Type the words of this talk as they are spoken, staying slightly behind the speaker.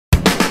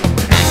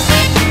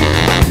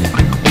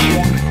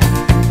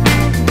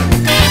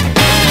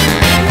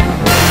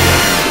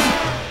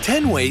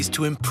ways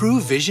to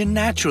improve vision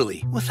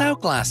naturally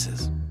without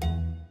glasses.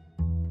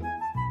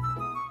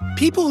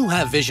 People who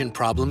have vision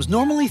problems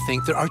normally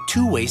think there are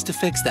two ways to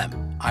fix them: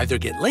 either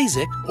get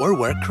LASIK or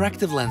wear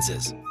corrective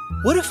lenses.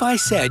 What if I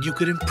said you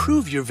could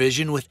improve your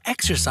vision with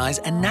exercise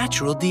and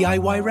natural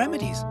DIY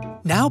remedies?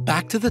 Now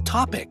back to the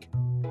topic.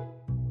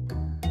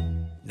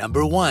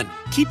 Number 1.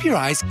 Keep your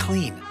eyes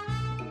clean.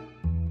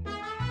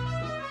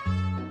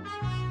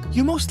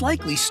 You most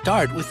likely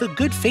start with a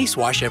good face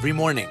wash every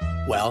morning.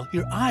 Well,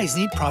 your eyes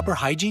need proper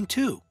hygiene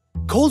too.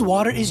 Cold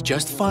water is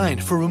just fine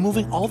for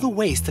removing all the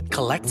waste that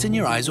collects in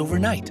your eyes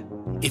overnight.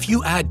 If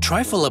you add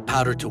trifoliate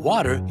powder to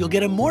water, you'll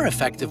get a more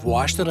effective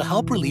wash that'll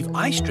help relieve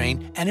eye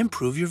strain and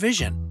improve your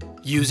vision.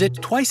 Use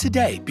it twice a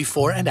day,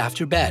 before and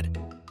after bed.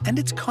 And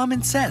it's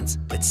common sense,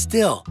 but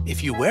still,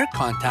 if you wear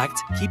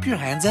contacts, keep your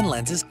hands and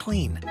lenses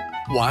clean.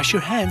 Wash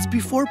your hands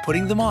before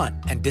putting them on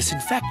and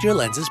disinfect your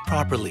lenses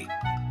properly.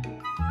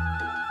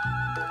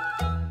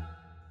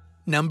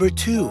 Number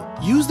 2.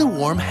 Use the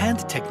warm hand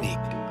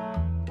technique.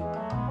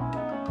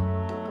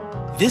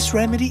 This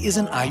remedy is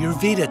an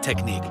Ayurveda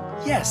technique.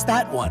 Yes,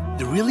 that one,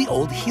 the really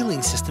old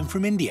healing system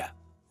from India.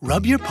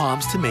 Rub your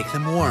palms to make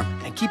them warm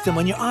and keep them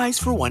on your eyes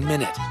for 1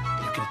 minute.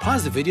 You can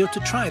pause the video to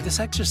try this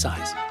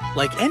exercise.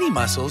 Like any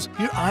muscles,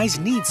 your eyes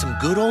need some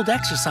good old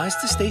exercise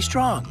to stay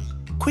strong.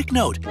 Quick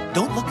note,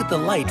 don't look at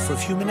the light for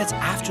a few minutes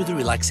after the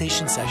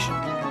relaxation session.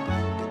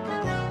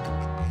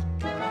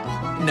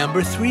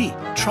 Number 3.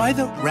 Try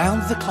the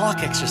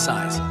round-the-clock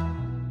exercise.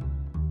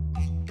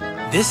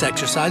 This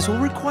exercise will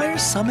require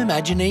some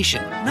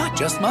imagination, not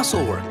just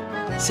muscle work.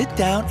 Sit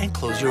down and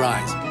close your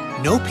eyes.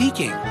 No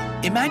peeking.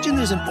 Imagine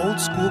there's an old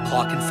school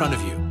clock in front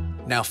of you.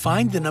 Now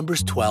find the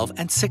numbers 12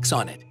 and 6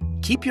 on it.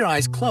 Keep your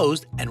eyes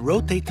closed and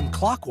rotate them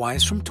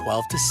clockwise from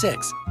 12 to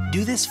 6.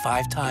 Do this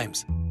 5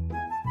 times.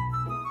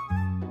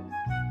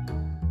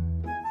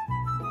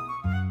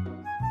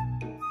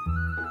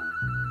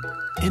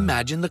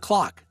 Imagine the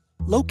clock.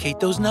 Locate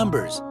those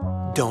numbers.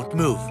 Don't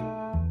move.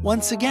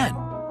 Once again.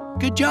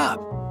 Good job.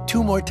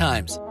 2 more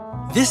times.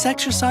 This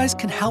exercise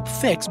can help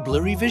fix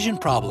blurry vision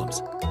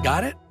problems.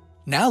 Got it?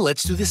 Now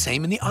let's do the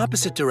same in the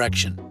opposite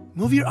direction.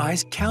 Move your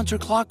eyes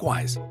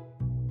counterclockwise.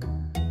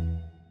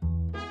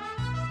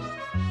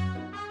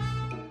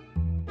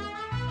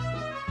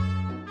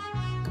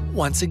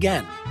 Once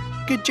again.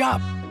 Good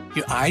job.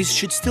 Your eyes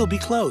should still be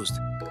closed.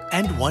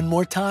 And 1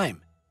 more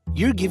time.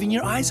 You're giving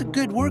your eyes a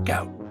good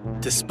workout.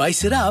 To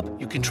spice it up,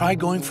 you can try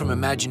going from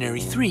imaginary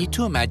 3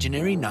 to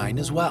imaginary 9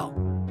 as well.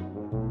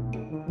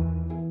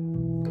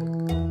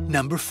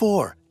 Number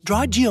 4.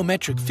 Draw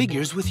geometric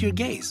figures with your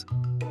gaze.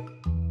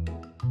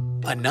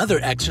 Another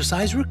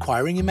exercise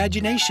requiring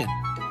imagination.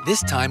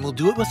 This time we'll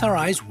do it with our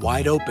eyes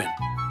wide open.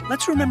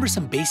 Let's remember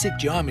some basic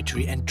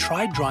geometry and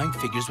try drawing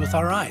figures with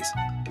our eyes.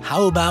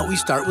 How about we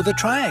start with a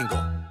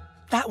triangle?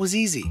 That was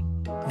easy.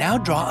 Now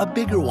draw a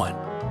bigger one.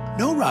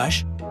 No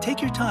rush,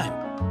 take your time.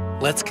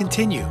 Let's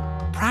continue.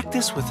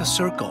 Practice with a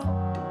circle.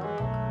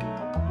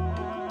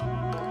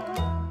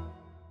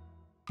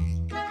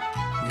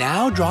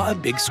 Now draw a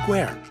big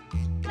square.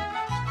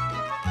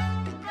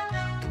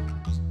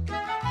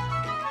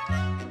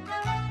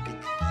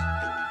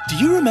 Do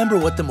you remember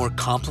what the more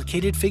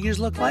complicated figures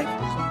look like?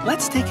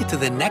 Let's take it to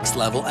the next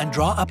level and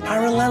draw a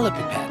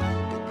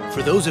parallelepiped.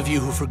 For those of you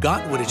who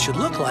forgot what it should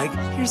look like,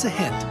 here's a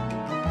hint.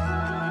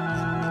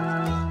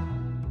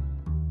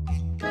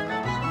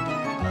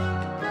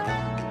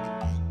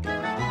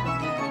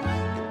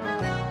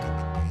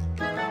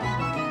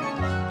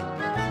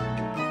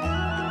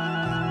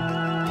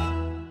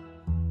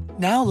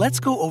 Now let's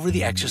go over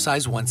the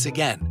exercise once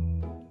again.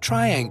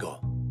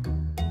 Triangle.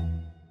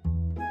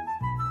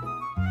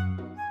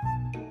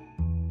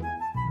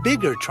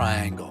 Bigger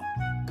triangle.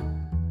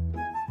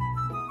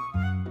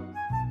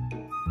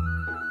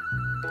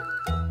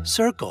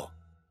 Circle.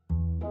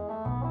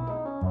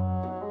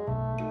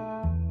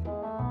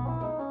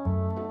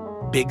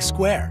 Big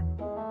square.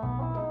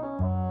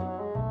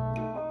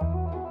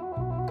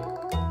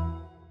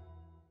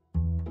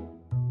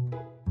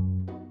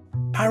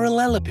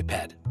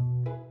 Parallelepiped.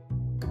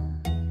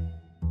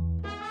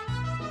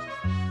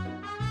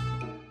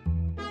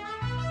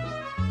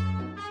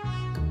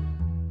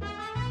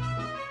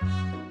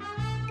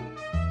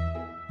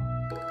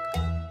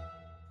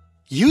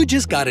 You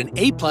just got an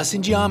A+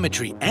 in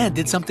geometry and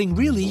did something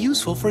really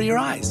useful for your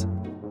eyes.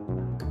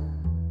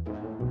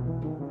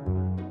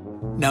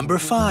 Number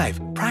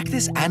 5.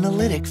 Practice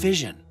analytic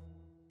vision.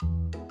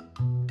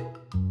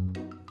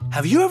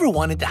 Have you ever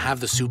wanted to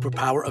have the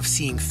superpower of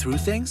seeing through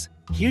things?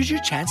 Here's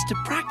your chance to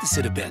practice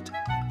it a bit.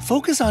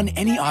 Focus on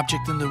any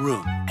object in the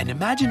room and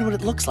imagine what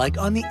it looks like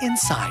on the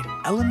inside,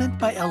 element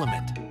by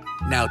element.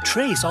 Now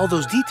trace all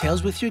those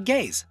details with your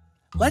gaze.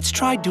 Let's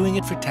try doing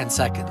it for 10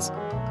 seconds.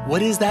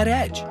 What is that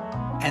edge?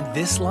 And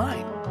this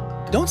line?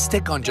 Don't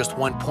stick on just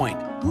one point.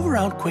 Move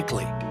around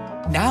quickly.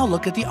 Now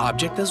look at the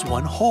object as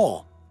one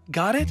whole.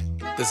 Got it?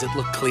 Does it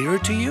look clearer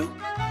to you?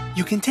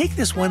 You can take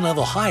this one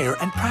level higher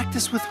and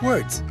practice with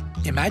words.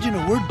 Imagine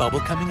a word bubble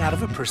coming out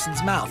of a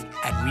person's mouth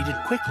and read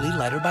it quickly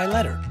letter by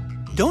letter.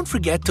 Don't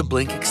forget to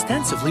blink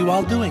extensively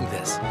while doing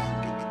this.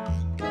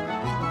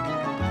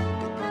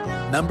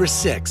 Number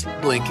 6,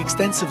 blink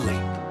extensively.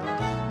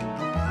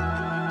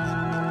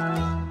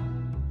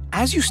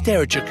 As you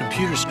stare at your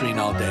computer screen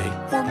all day,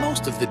 or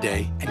most of the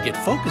day, and get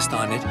focused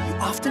on it, you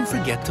often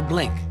forget to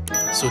blink.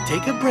 So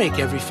take a break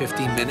every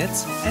 15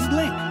 minutes and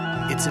blink.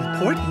 It's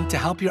important to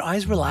help your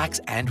eyes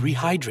relax and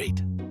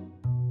rehydrate.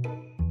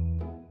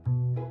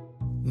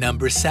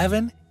 Number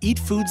 7, eat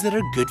foods that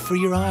are good for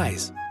your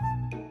eyes.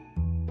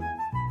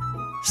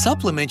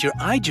 Supplement your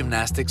eye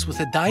gymnastics with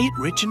a diet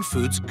rich in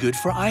foods good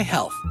for eye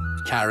health.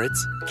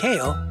 Carrots,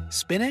 kale,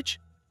 spinach,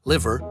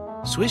 liver,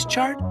 Swiss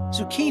chard,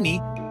 zucchini,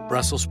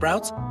 Brussels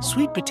sprouts,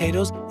 sweet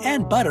potatoes,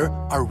 and butter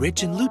are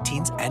rich in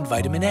luteins and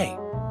vitamin A.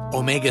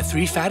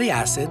 Omega-3 fatty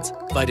acids,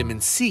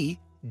 vitamin C,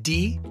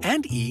 D,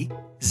 and E,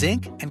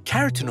 zinc, and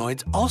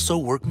carotenoids also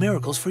work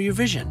miracles for your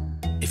vision.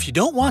 If you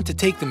don't want to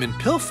take them in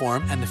pill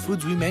form and the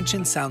foods we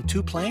mentioned sound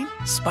too plain,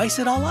 spice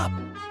it all up.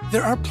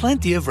 There are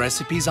plenty of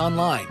recipes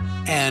online.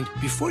 And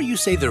before you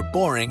say they're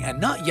boring and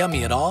not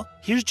yummy at all,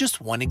 here's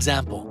just one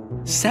example.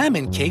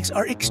 Salmon cakes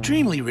are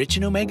extremely rich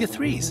in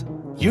omega-3s.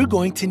 You're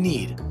going to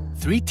need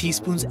 3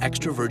 teaspoons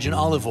extra virgin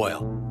olive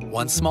oil,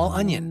 1 small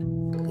onion,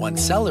 1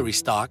 celery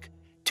stalk,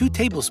 2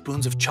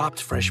 tablespoons of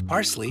chopped fresh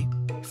parsley,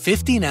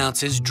 15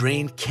 ounces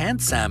drained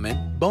canned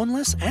salmon,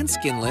 boneless and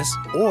skinless,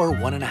 or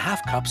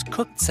 1½ cups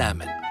cooked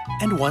salmon,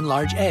 and 1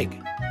 large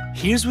egg.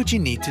 Here's what you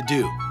need to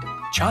do.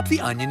 Chop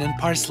the onion and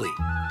parsley.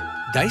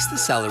 Dice the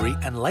celery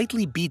and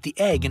lightly beat the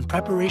egg in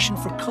preparation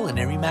for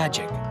culinary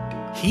magic.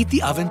 Heat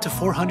the oven to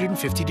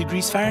 450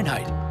 degrees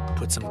Fahrenheit.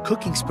 Put some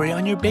cooking spray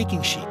on your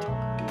baking sheet.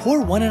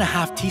 Pour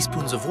 1½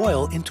 teaspoons of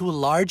oil into a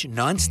large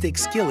non-stick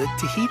skillet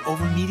to heat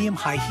over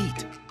medium-high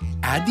heat.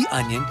 Add the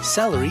onion,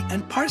 celery,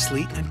 and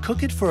parsley and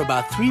cook it for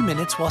about 3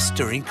 minutes while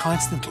stirring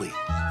constantly.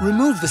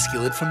 Remove the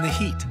skillet from the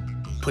heat.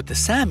 Put the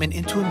salmon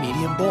into a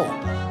medium bowl.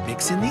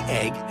 Mix in the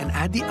egg and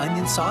add the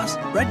onion sauce,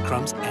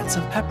 breadcrumbs, and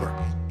some pepper.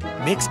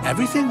 Mix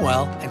everything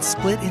well and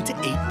split into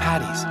 8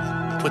 patties.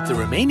 Put the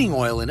remaining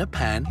oil in a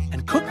pan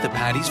and cook the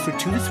patties for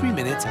 2 to 3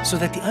 minutes so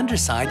that the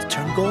undersides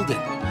turn golden.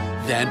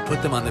 Then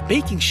put them on the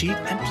baking sheet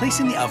and place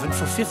in the oven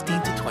for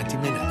 15 to 20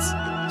 minutes.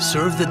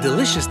 Serve the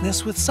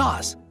deliciousness with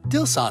sauce,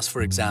 dill sauce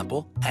for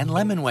example, and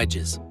lemon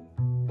wedges.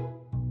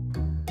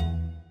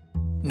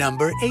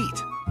 Number 8.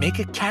 Make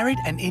a carrot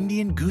and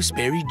Indian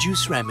gooseberry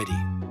juice remedy.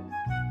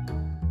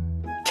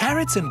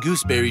 Carrots and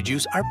gooseberry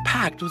juice are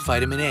packed with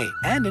vitamin A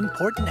and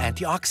important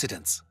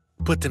antioxidants.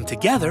 Put them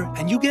together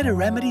and you get a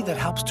remedy that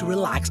helps to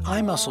relax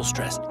eye muscle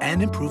stress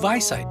and improve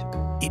eyesight.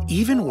 It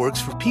even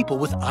works for people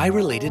with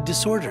eye-related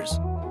disorders.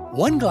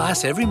 1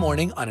 glass every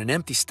morning on an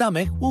empty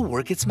stomach will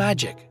work its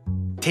magic.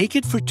 Take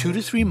it for 2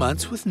 to 3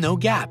 months with no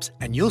gaps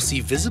and you'll see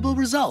visible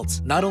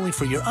results not only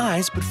for your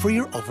eyes but for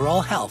your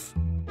overall health.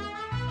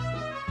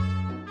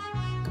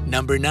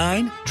 Number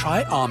 9.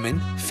 Try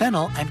almond,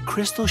 fennel, and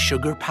crystal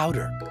sugar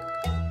powder.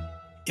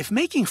 If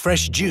making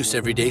fresh juice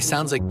every day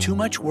sounds like too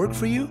much work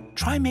for you,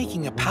 try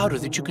making a powder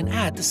that you can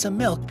add to some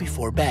milk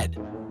before bed.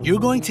 You're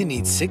going to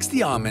need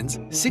 60 almonds,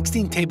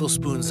 16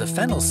 tablespoons of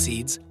fennel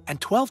seeds,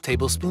 and 12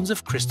 tablespoons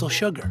of crystal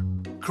sugar.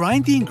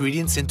 Grind the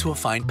ingredients into a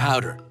fine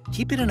powder.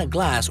 Keep it in a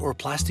glass or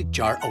plastic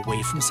jar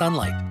away from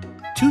sunlight.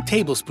 2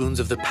 tablespoons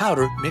of the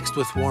powder mixed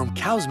with warm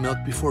cow's milk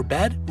before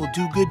bed will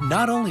do good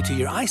not only to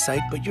your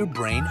eyesight but your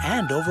brain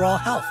and overall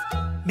health.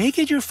 Make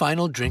it your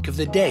final drink of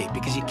the day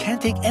because you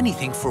can't take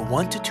anything for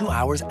 1 to 2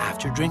 hours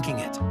after drinking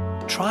it.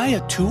 Try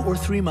a 2 or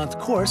 3 month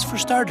course for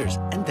starters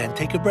and then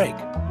take a break.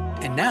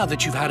 And now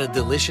that you've had a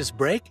delicious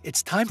break,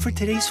 it's time for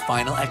today's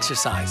final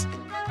exercise.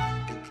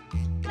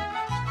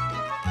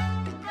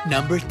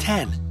 Number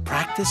 10.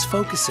 Practice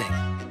focusing.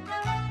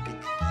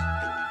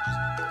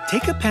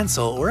 Take a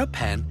pencil or a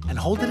pen and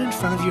hold it in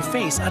front of your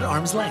face at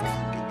arm's length.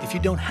 If you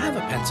don't have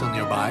a pencil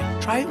nearby,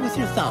 try it with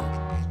your thumb.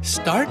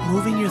 Start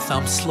moving your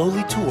thumb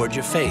slowly toward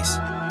your face.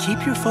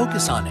 Keep your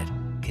focus on it.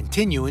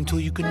 Continue until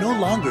you can no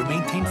longer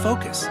maintain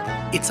focus.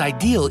 It's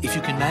ideal if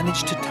you can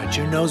manage to touch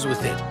your nose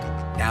with it.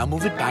 Now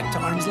move it back to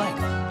arm's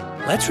length.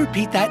 Let's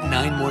repeat that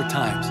 9 more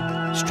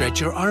times.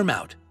 Stretch your arm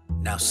out.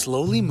 Now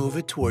slowly move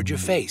it toward your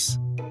face.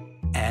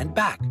 And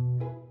back.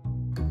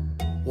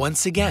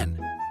 Once again,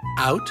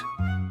 out,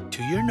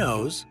 to your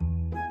nose,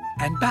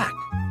 and back.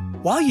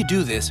 While you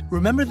do this,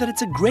 remember that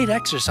it's a great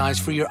exercise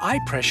for your eye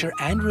pressure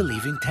and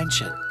relieving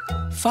tension.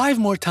 5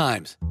 more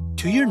times,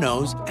 to your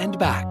nose and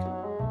back.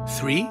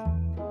 3,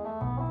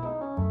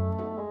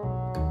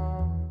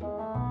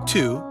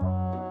 2,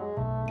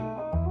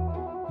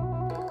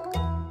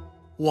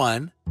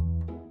 1,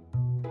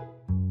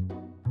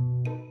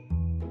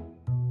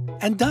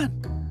 and done.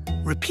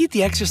 Repeat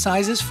the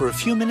exercises for a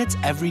few minutes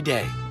every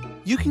day.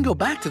 You can go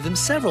back to them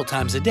several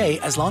times a day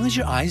as long as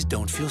your eyes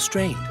don't feel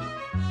strained.